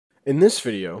In this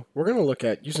video, we're going to look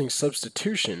at using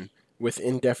substitution with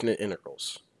indefinite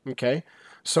integrals. Okay,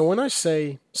 so when I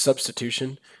say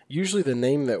substitution, usually the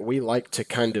name that we like to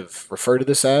kind of refer to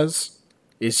this as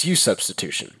is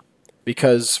U-Substitution,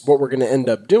 because what we're going to end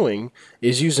up doing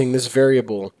is using this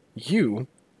variable u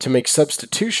to make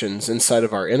substitutions inside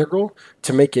of our integral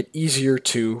to make it easier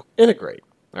to integrate.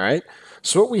 All right,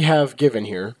 so what we have given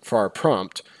here for our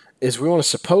prompt is we want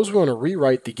to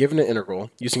rewrite the given integral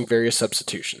using various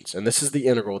substitutions. And this is the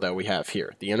integral that we have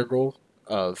here. The integral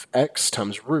of x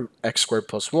times root x squared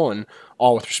plus 1,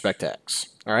 all with respect to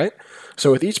x. All right?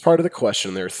 So with each part of the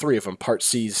question, there are three of them. Part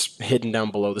C is hidden down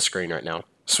below the screen right now.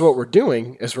 So what we're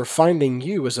doing is we're finding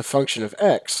u as a function of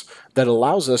x that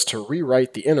allows us to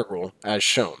rewrite the integral as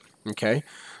shown. Okay?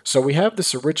 So we have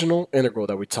this original integral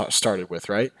that we started with,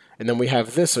 right? And then we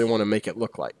have this that we want to make it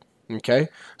look like. Okay,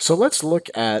 so let's look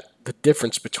at the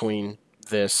difference between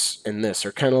this and this,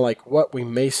 or kind of like what we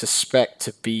may suspect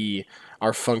to be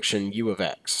our function u of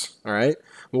x. All right,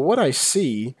 well, what I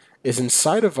see is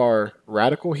inside of our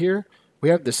radical here, we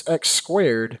have this x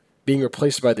squared being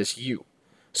replaced by this u.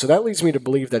 So that leads me to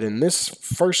believe that in this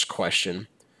first question,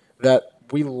 that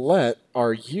we let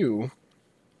our u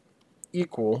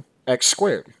equal x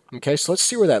squared. Okay, so let's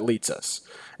see where that leads us.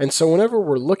 And so whenever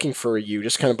we're looking for a u,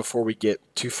 just kind of before we get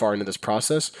too far into this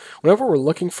process, whenever we're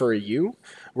looking for a u,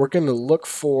 we're going to look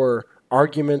for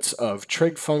arguments of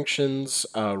trig functions,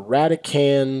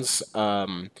 radicands,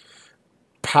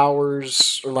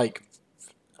 powers, or like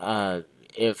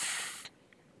if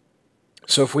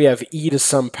we have e to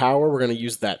some power, we're going to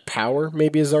use that power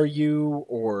maybe as our u,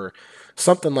 or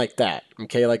something like that.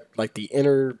 Okay, like the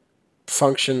inner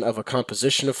function of a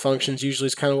composition of functions usually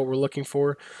is kind of what we're looking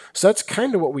for. So that's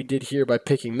kind of what we did here by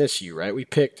picking this u, right? We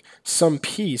picked some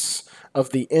piece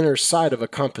of the inner side of a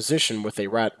composition with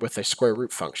a square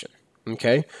root function.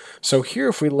 Okay, so here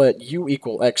if we let u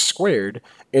equal x squared,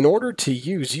 in order to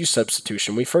use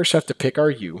U-Substitution, we first have to pick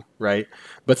our u, right?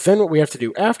 But then what we have to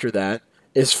do after that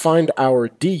is find our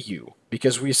du,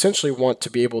 because we essentially want to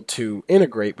be able to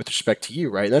integrate with respect to u,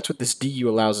 right? And that's what this du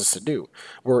allows us to do.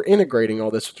 We're integrating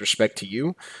all this with respect to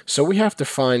u, so we have to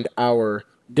find our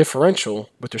differential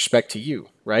with respect to u,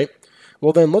 right?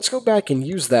 Well then, let's go back and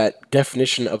use that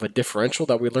definition of a differential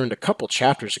that we learned a couple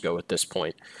chapters ago at this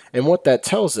point. And what that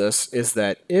tells us is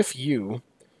that if u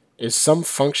is some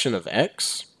function of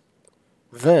x,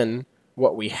 then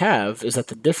what we have is that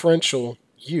the differential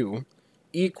u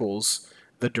equals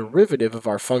the derivative of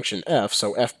our function f,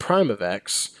 so f prime of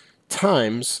x,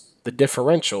 times the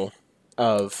differential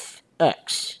of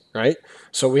x, right?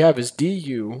 So we have is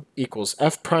du equals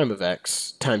f prime of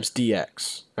x times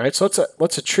dx. All right, so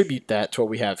let's attribute that to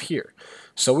what we have here.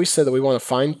 So we said that we want to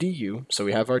find du, so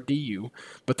we have our du,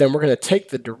 but then we're going to take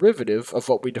the derivative of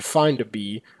what we define to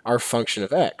be our function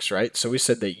of x, right? So we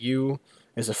said that u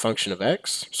is a function of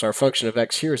x, so our function of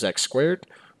x here is x squared.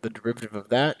 The derivative of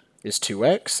that is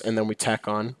 2x, and then we tack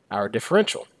on our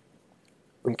differential.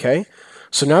 Okay,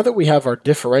 so now that we have our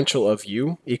differential of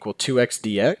u equal 2x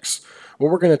dx, what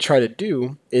we're going to try to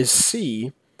do is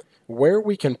see where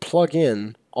we can plug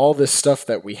in all this stuff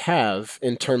that we have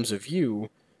in terms of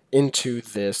u into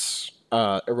this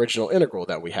original integral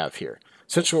that we have here.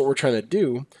 Essentially what we're trying to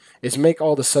do is make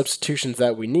all the substitutions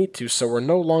that we need to, so we're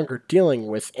no longer dealing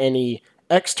with any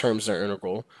x terms in our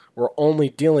integral, we're only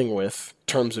dealing with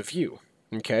terms of u.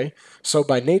 Okay, so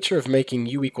by nature of making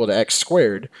u equal to x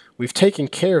squared, we've taken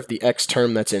care of the x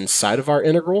term that's inside of our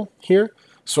integral here.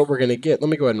 So what we're going to get, let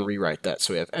me go ahead and rewrite that.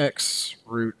 So we have x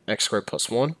root x squared plus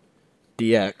 1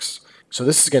 dx. So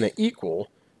this is going to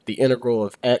equal the integral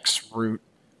of x root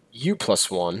u plus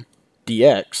 1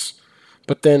 dx.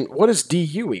 But then what does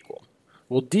du equal?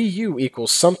 Well, du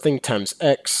equals something times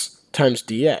x times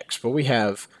dx. But we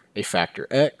have a factor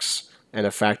x and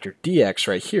a factor dx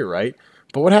right here, right?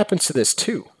 But what happens to this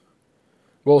 2?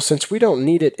 Well, since we don't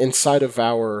need it inside of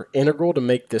our integral to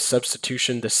make this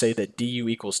substitution to say that du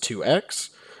equals 2x,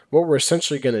 what we're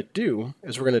essentially going to do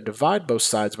is we're going to divide both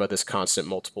sides by this constant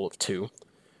multiple of 2,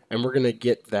 and we're going to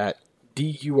get that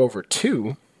du over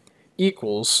 2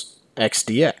 equals x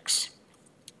dx.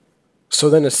 So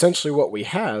then essentially what we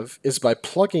have is by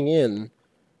plugging in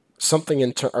something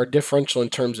into our differential in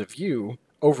terms of u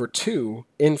over 2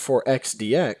 in for x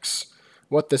dx,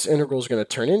 what this integral is going to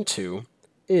turn into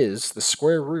is the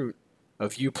square root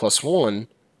of u plus 1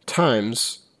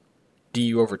 times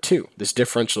du over 2, this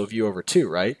differential of u over 2,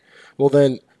 right? Well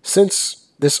then, since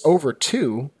this over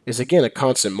 2 is again a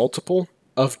constant multiple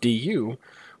of du,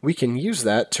 we can use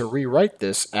that to rewrite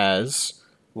this as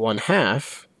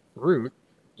 1/2 root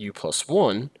u plus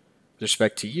 1 with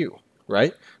respect to u,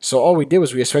 right? So all we did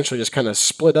was we essentially just kind of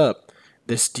split up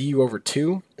this du over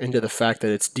 2 into the fact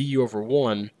that it's du over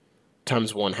 1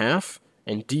 times 1/2,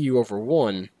 and du over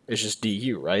 1 is just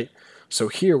du, right? So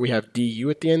here we have du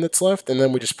at the end that's left, and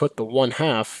then we just put the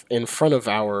 1/2 in front of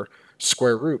our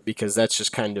square root because that's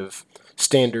just kind of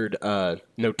standard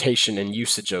notation and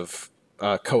usage of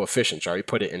coefficients, right? We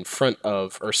put it in front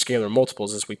of, or scalar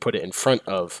multiples as we put it in front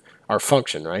of our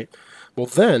function, right? Well,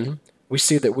 then we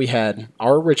see that we had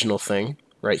our original thing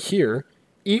right here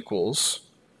equals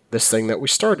this thing that we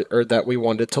started, or that we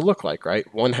wanted it to look like, right?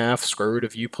 1/2 square root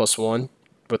of u plus 1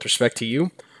 with respect to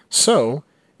u. So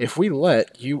if we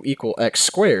let u equal x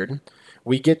squared,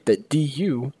 we get that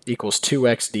du equals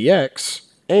 2x dx,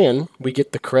 and we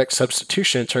get the correct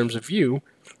substitution in terms of u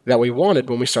that we wanted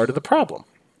when we started the problem.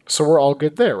 So we're all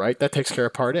good there, right? That takes care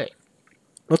of part A.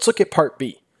 Let's look at part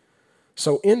B.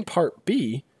 So in part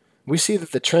B, we see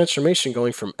that the transformation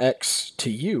going from x to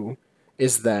u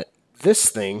is that this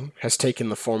thing has taken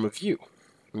the form of u.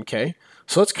 Okay?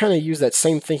 So let's kind of use that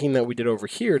same thinking that we did over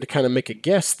here to kind of make a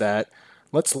guess that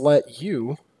let's let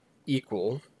u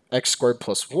equal x squared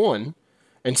plus 1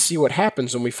 and see what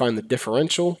happens when we find the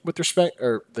differential with respect,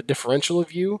 or the differential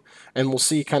of u, and we'll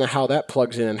see kind of how that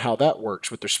plugs in and how that works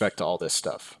with respect to all this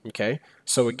stuff. Okay?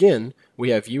 So again,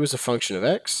 we have u as a function of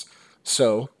x,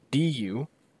 so du,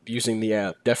 using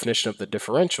the definition of the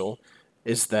differential,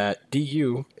 is that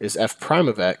du is f prime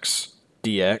of x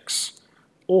dx,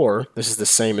 or this is the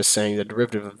same as saying the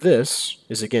derivative of this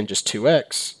is again just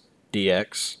 2x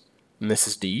dx, and this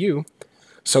is du.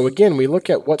 So again, we look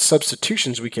at what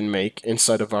substitutions we can make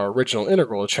inside of our original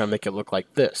integral to try and make it look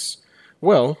like this.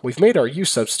 Well, we've made our u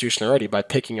substitution already by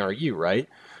picking our u, right?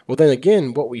 Well then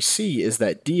again, what we see is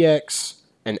that dx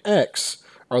and x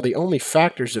are the only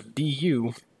factors of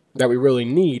du that we really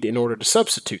need in order to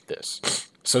substitute this.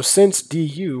 So since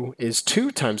du is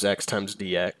 2 times x times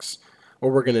dx,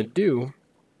 what we're going to do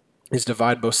is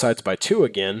divide both sides by 2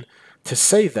 again to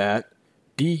say that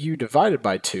du divided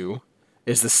by 2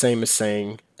 is the same as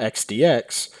saying x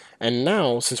dx, and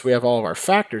now, since we have all of our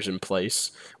factors in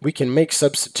place, we can make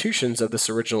substitutions of this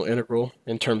original integral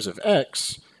in terms of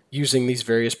x using these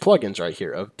various plugins right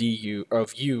here of du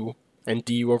of u and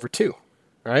du over 2.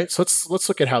 All right, so let's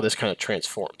look at how this kind of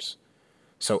transforms.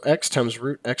 So x times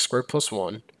root x squared plus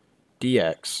 1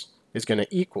 dx is going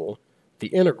to equal the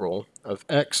integral of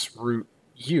x root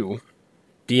u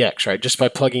dx, right? Just by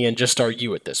plugging in just our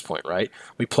u at this point, right?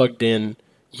 We plugged in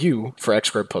u for x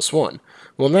squared plus 1.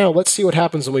 Well, now let's see what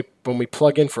happens when we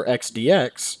plug in for x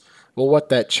dx. Well, what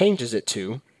that changes it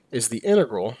to is the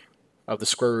integral of the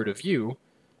square root of u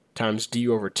times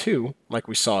du over 2, like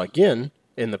we saw again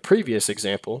in the previous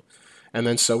example. And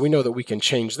then so we know that we can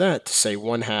change that to say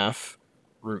 1/2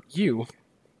 root u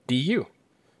du.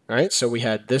 All right, so we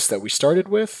had this that we started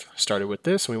with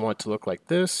this, and we want it to look like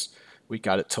this. We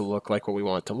got it to look like what we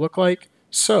want it to look like.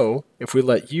 So if we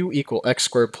let u equal x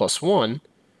squared plus 1,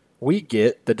 we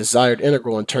get the desired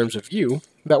integral in terms of u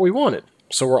that we wanted.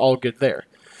 So we're all good there.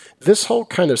 This whole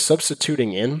kind of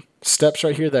substituting in steps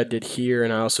right here that I did here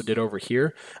and I also did over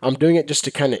here, I'm doing it just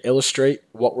to kind of illustrate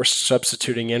what we're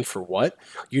substituting in for what.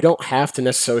 You don't have to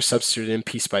necessarily substitute it in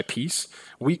piece by piece.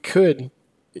 We could,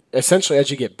 essentially, as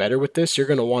you get better with this, you're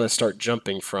going to want to start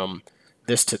jumping from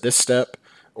this to this step,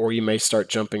 or you may start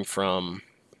jumping from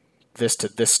this to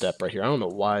this step right here. I don't know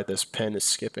why this pen is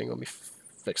skipping. Let me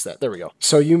fix that. There we go.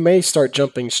 So you may start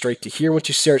jumping straight to here once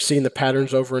you start seeing the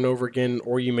patterns over and over again,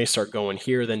 or you may start going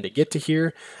here then to get to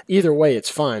here. Either way,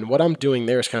 it's fine. What I'm doing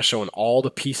there is kind of showing all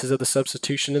the pieces of the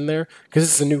substitution in there, because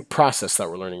this is a new process that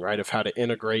we're learning, right, of how to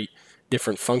integrate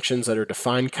different functions that are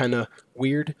defined kind of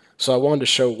weird. So I wanted to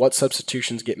show what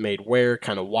substitutions get made where,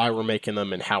 kind of why we're making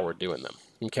them, and how we're doing them.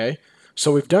 Okay?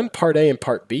 So we've done part A and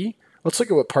part B. Let's look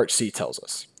at what part C tells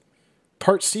us.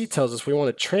 Part C tells us we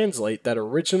want to translate that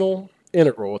original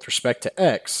integral with respect to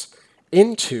x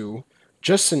into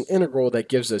just an integral that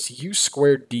gives us u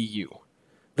squared du.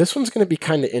 This one's going to be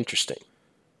kind of interesting.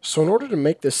 So in order to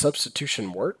make this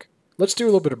substitution work, let's do a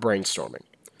little bit of brainstorming.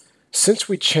 Since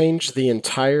we changed the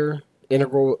entire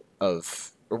integral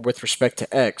of, or with respect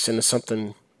to x, into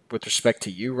something with respect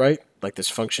to u, right? Like this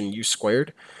function u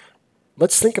squared,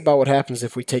 let's think about what happens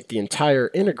if we take the entire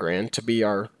integrand to be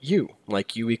our u,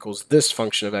 like u equals this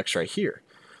function of x right here.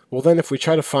 Well, then if we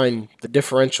try to find the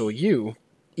differential u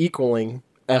equaling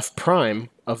f prime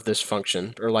of this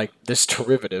function, or like this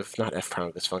derivative, not f prime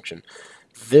of this function,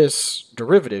 this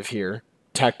derivative here,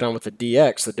 tacked on with the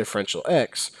dx, the differential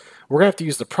x, we're going to have to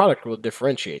use the product rule to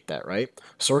differentiate that, right?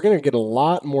 So we're going to get a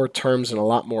lot more terms and a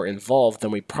lot more involved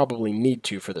than we probably need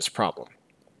to for this problem.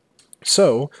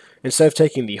 So instead of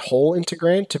taking the whole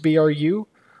integrand to be our u,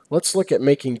 let's look at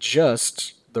making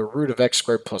just the root of x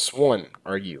squared plus 1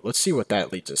 are u. Let's see what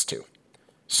that leads us to.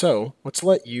 So let's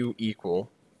let u equal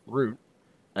root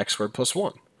x squared plus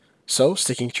 1. So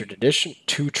sticking to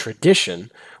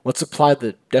tradition, let's apply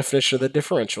the definition of the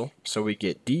differential. So we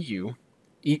get du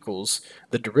equals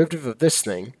the derivative of this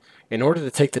thing. In order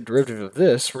to take the derivative of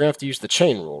this, we're going to have to use the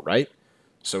chain rule, right?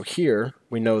 So here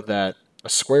we know that a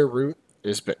square root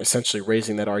is essentially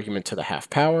raising that argument to the half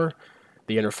power.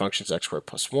 The inner function is x squared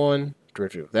plus 1.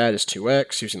 Derivative of that is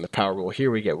 2x. Using the power rule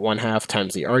here, we get 1/2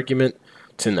 times the argument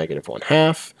to negative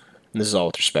 1/2. And this is all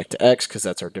with respect to x because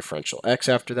that's our differential x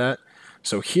after that.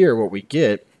 So here what we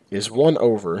get is 1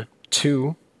 over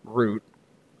 2 root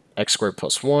x squared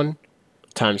plus 1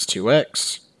 times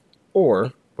 2x,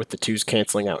 or with the 2's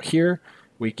canceling out here,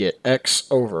 we get x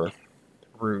over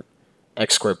root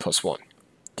x squared plus 1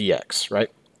 dx,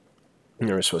 right? And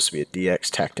there was supposed to be a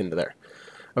dx tacked into there.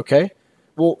 Okay,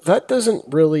 well, that doesn't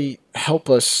really help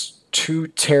us too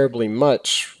terribly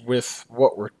much with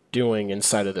what we're doing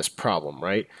inside of this problem,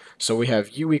 right? So we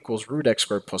have u equals root x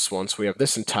squared plus 1, so we have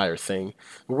this entire thing.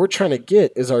 What we're trying to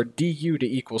get is our du to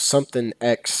equal something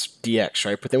x dx,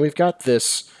 right? But then we've got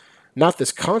this, not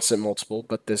this constant multiple,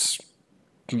 but this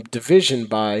division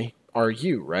by our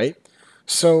u, right?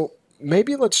 So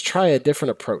maybe let's try a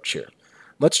different approach here.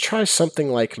 Let's try something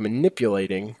like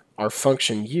manipulating our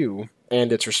function u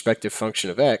and its respective function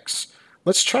of x.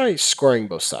 Let's try squaring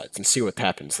both sides and see what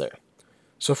happens there.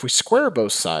 So if we square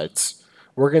both sides,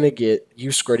 we're going to get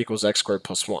u squared equals x squared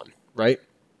plus 1, right?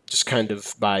 Just kind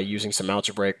of by using some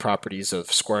algebraic properties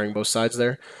of squaring both sides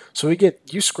there. So we get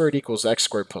u squared equals x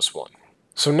squared plus 1.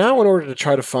 So now in order to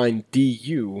try to find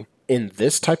du in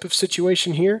this type of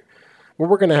situation here, what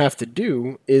we're going to have to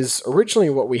do is, originally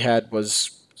what we had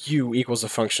was u equals a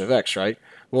function of x, right?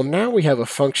 Well, now we have a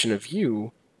function of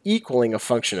u equaling a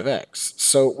function of x.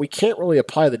 So we can't really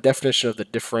apply the definition of the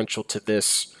differential to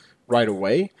this right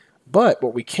away, but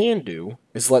what we can do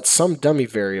is let some dummy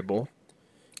variable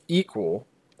equal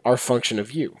our function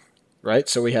of u, right?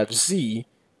 So we have z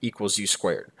equals u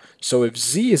squared. So if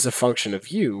z is a function of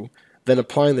u, then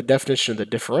applying the definition of the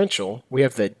differential, we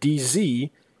have that dz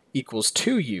equals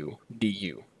 2u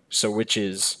du. So which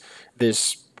is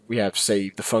this, we have, say,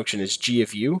 the function is g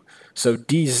of u. So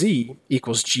dz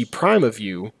equals g prime of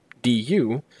u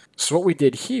du. So what we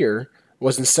did here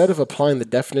was, instead of applying the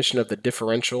definition of the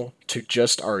differential to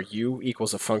just our u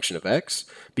equals a function of x,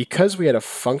 because we had a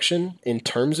function in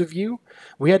terms of u,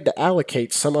 we had to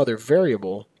allocate some other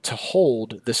variable to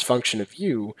hold this function of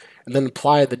u, and then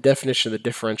apply the definition of the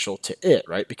differential to it,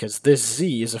 right? Because this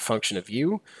z is a function of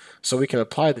u, so we can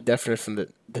apply the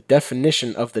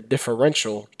definition of the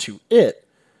differential to it.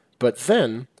 But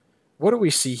then, what do we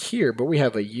see here? But we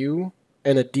have a u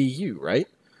and a du, right?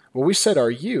 Well, we said our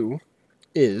u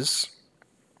is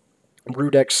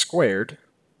root x squared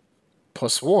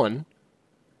plus 1,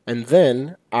 and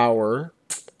then our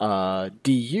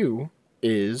du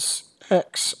is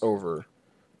x over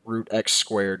root x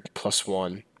squared plus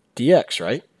 1 dx,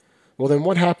 right? Well, then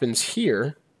what happens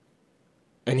here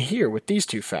and here with these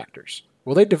two factors?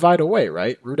 Well, they divide away,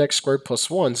 right? Root x squared plus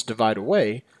 1's divide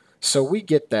away, so we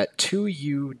get that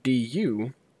 2u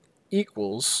du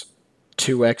equals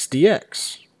 2x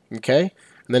dx, okay?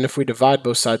 And then if we divide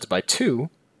both sides by 2,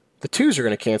 the 2's are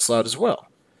going to cancel out as well.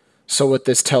 So what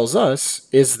this tells us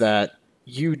is that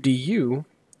u du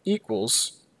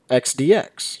equals x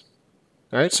dx.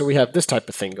 All right, so we have this type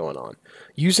of thing going on.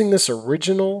 Using this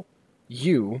original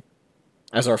u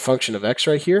as our function of x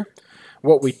right here,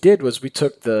 what we did was we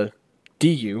took the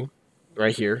du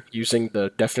right here, using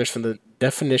the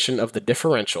definition of the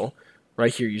differential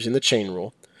right here, using the chain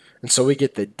rule, and so we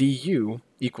get that du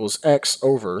equals x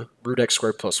over root x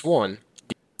squared plus 1.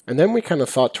 And then we kind of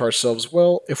thought to ourselves,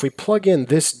 well, if we plug in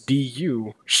this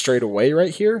du straight away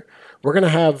right here, we're going to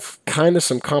have kind of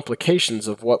some complications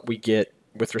of what we get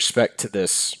with respect to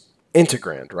this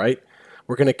integrand, right?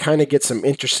 We're going to kind of get some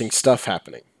interesting stuff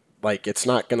happening. Like, it's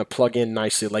not going to plug in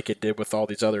nicely like it did with all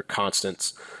these other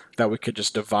constants that we could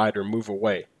just divide or move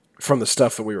away from the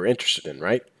stuff that we were interested in,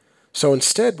 right? So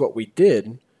instead, what we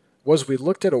did was we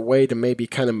looked at a way to maybe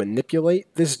kind of manipulate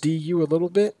this du a little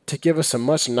bit to give us a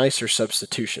much nicer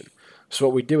substitution. So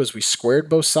what we did was we squared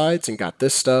both sides and got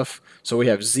this stuff. So we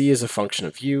have z as a function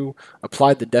of u,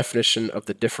 applied the definition of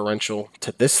the differential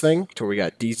to this thing, to where we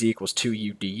got dz equals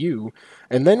 2u du,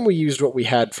 and then we used what we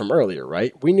had from earlier,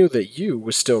 right? We knew that u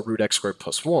was still root x squared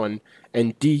plus 1,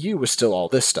 and du was still all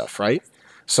this stuff, right?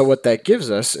 So what that gives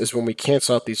us is, when we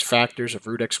cancel out these factors of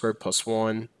root x squared plus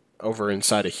 1 over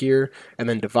inside of here, and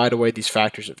then divide away these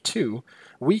factors of 2,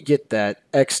 we get that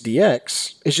x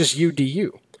dx is just u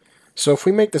du. So if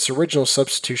we make this original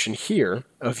substitution here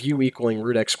of u equaling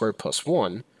root x squared plus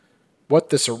 1, what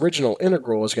this original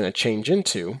integral is going to change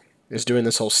into is doing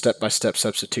this whole step-by-step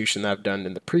substitution that I've done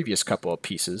in the previous couple of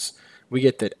pieces. We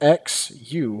get that x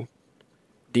u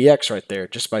dx right there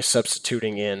just by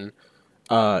substituting in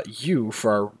u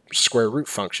for our square root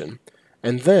function.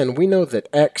 And then we know that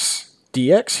x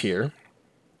dx here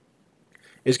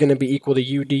is going to be equal to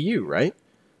u du, right?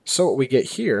 So what we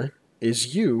get here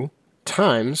is u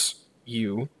times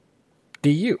u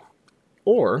du,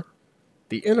 or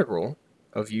the integral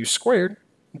of u squared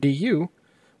du,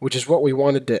 which is what we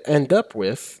wanted to end up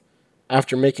with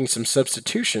after making some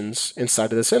substitutions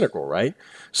inside of this integral, right?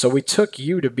 So we took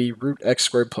u to be root x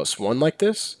squared plus 1 like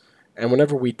this, and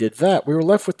whenever we did that, we were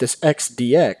left with this x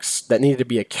dx that needed to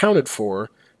be accounted for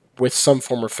with some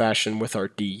form or fashion with our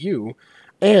du,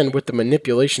 and with the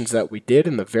manipulations that we did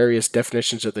and the various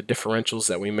definitions of the differentials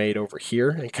that we made over here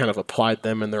and kind of applied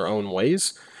them in their own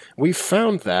ways, we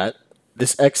found that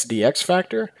this x dx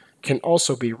factor can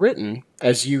also be written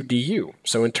as u du.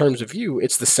 So in terms of u,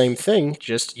 it's the same thing,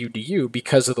 just u du,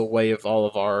 because of the way of all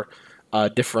of our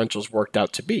differentials worked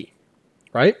out to be,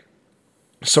 right?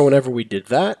 So whenever we did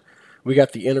that, we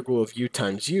got the integral of u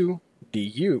times u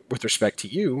du with respect to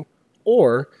u,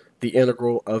 or the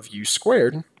integral of u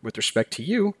squared with respect to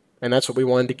u, and that's what we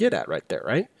wanted to get at right there,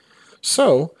 right?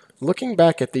 So looking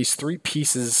back at these three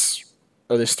pieces,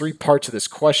 or these three parts of this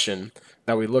question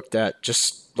that we looked at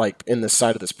just like in the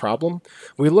side of this problem,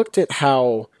 we looked at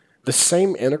how the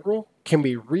same integral can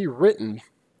be rewritten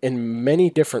in many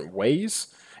different ways,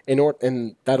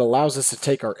 and that allows us to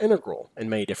take our integral in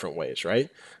many different ways, right?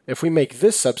 If we make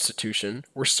this substitution,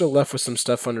 we're still left with some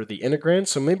stuff under the integrand,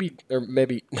 so maybe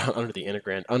not under the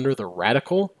integrand, under the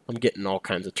radical. I'm getting all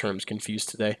kinds of terms confused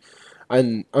today.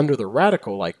 And under the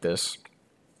radical like this,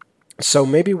 so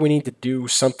maybe we need to do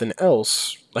something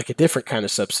else, like a different kind of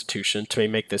substitution, to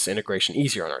make this integration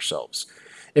easier on ourselves.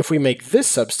 If we make this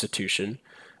substitution,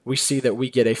 we see that we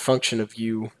get a function of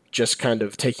u just kind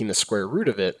of taking the square root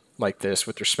of it like this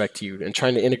with respect to u, and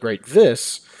trying to integrate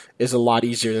this is a lot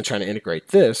easier than trying to integrate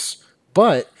this.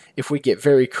 But if we get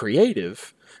very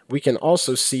creative, we can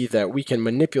also see that we can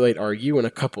manipulate our u in a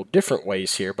couple different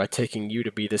ways here by taking u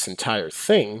to be this entire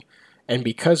thing, and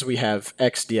because we have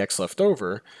x dx left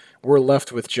over, we're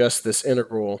left with just this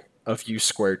integral of u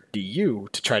squared du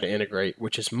to try to integrate,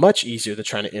 which is much easier than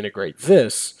trying to integrate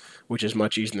this, which is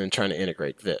much easier than trying to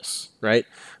integrate this, right?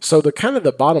 So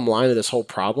the bottom line of this whole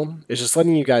problem is just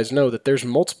letting you guys know that there's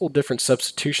multiple different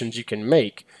substitutions you can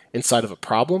make inside of a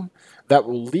problem that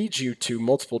will lead you to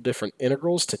multiple different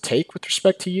integrals to take with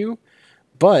respect to u,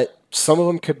 but some of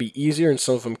them could be easier and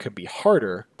some of them could be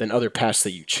harder than other paths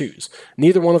that you choose.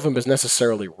 Neither one of them is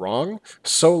necessarily wrong,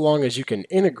 so long as you can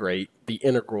integrate the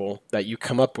integral that you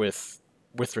come up with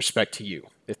respect to u,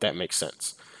 if that makes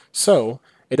sense. So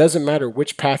it doesn't matter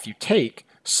which path you take,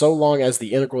 so long as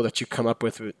the integral that you come up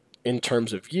with in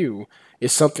terms of u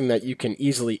is something that you can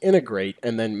easily integrate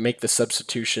and then make the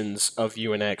substitutions of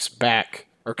u and x back,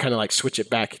 or kind of like switch it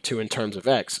back to in terms of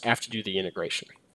x after you do the integration.